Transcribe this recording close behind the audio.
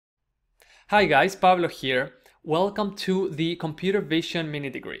Hi guys, Pablo here. Welcome to the Computer Vision Mini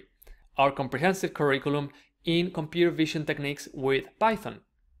Degree, our comprehensive curriculum in computer vision techniques with Python.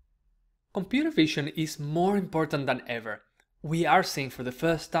 Computer vision is more important than ever. We are seeing for the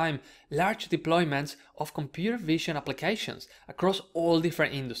first time large deployments of computer vision applications across all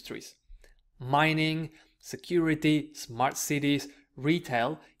different industries. Mining, security, smart cities,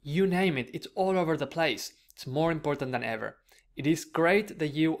 retail, you name it, it's all over the place. It's more important than ever. It is great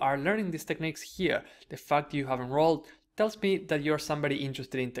that you are learning these techniques here. The fact you have enrolled tells me that you're somebody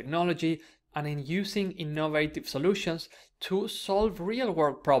interested in technology and in using innovative solutions to solve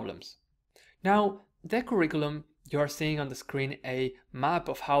real-world problems. Now, the curriculum, you are seeing on the screen a map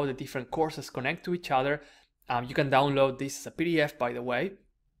of how the different courses connect to each other. You can download this as a PDF, by the way.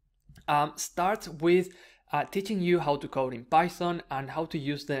 Starts with teaching you how to code in Python and how to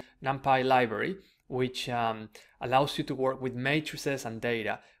use the Numpy library, which allows you to work with matrices and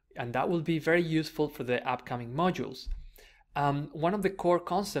data, and that will be very useful for the upcoming modules. One of the core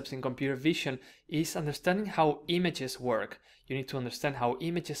concepts in computer vision is understanding how images work. You need to understand how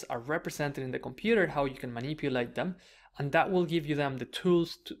images are represented in the computer, how you can manipulate them, and that will give you the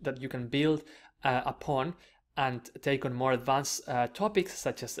tools that you can build upon and take on more advanced topics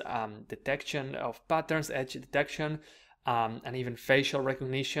such as detection of patterns, edge detection, and even facial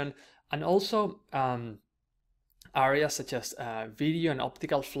recognition, and also areas such as video and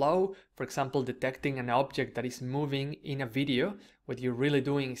optical flow. For example, detecting an object that is moving in a video. What you're really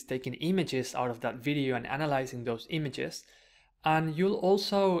doing is taking images out of that video and analyzing those images. And you'll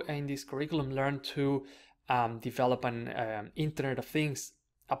also, in this curriculum, learn to develop an Internet of Things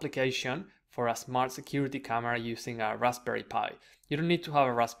application for a smart security camera using a Raspberry Pi. You don't need to have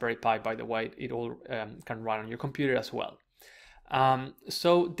a Raspberry Pi, by the way. It all can run on your computer as well.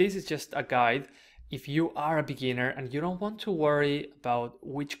 So this is just a guide. If you are a beginner and you don't want to worry about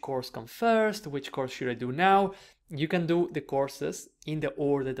which course comes first, which course should I do now, you can do the courses in the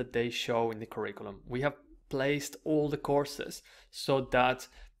order that they show in the curriculum. We have placed all the courses so that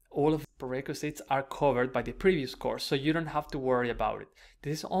all of the prerequisites are covered by the previous course, so you don't have to worry about it.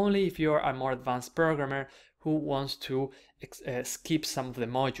 This is only if you're a more advanced programmer who wants to skip some of the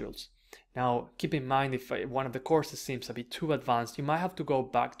modules. Now, keep in mind, if one of the courses seems a bit too advanced, you might have to go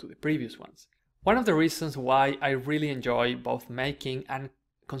back to the previous ones. One of the reasons why I really enjoy both making and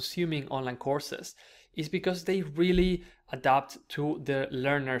consuming online courses is because they really adapt to the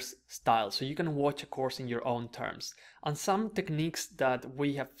learner's style. So you can watch a course in your own terms. And some techniques that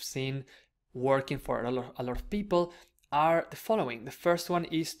we have seen working for a lot of people are the following. The first one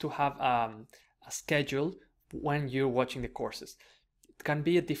is to have a schedule when you're watching the courses. It can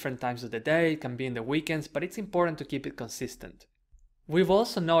be at different times of the day, it can be in the weekends, but it's important to keep it consistent. We've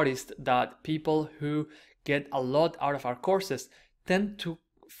also noticed that people who get a lot out of our courses tend to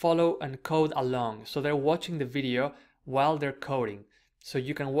follow and code along. So they're watching the video while they're coding. So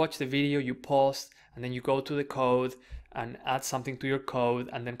you can watch the video, you pause, and then you go to the code and add something to your code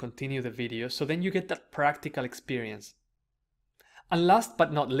and then continue the video. So then you get that practical experience. And last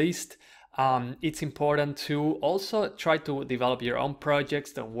but not least, it's important to also try to develop your own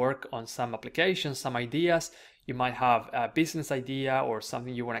projects and work on some applications, some ideas. You might have a business idea or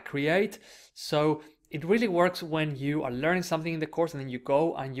something you want to create. So it really works when you are learning something in the course and then you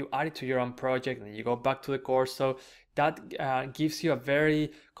go and you add it to your own project and then you go back to the course. So that gives you a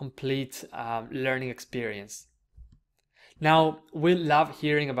very complete learning experience. Now, we love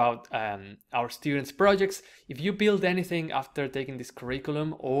hearing about our students' projects. If you build anything after taking this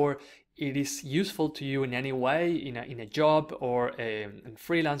curriculum, or it is useful to you in any way, in a job or in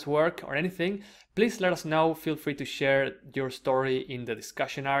freelance work or anything, please let us know. Feel free to share your story in the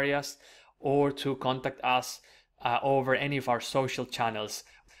discussion areas or to contact us over any of our social channels.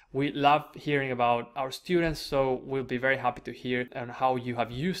 We love hearing about our students, so we'll be very happy to hear on how you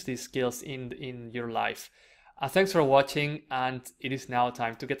have used these skills in your life. Thanks for watching, and it is now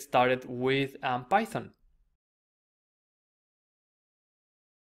time to get started with Python.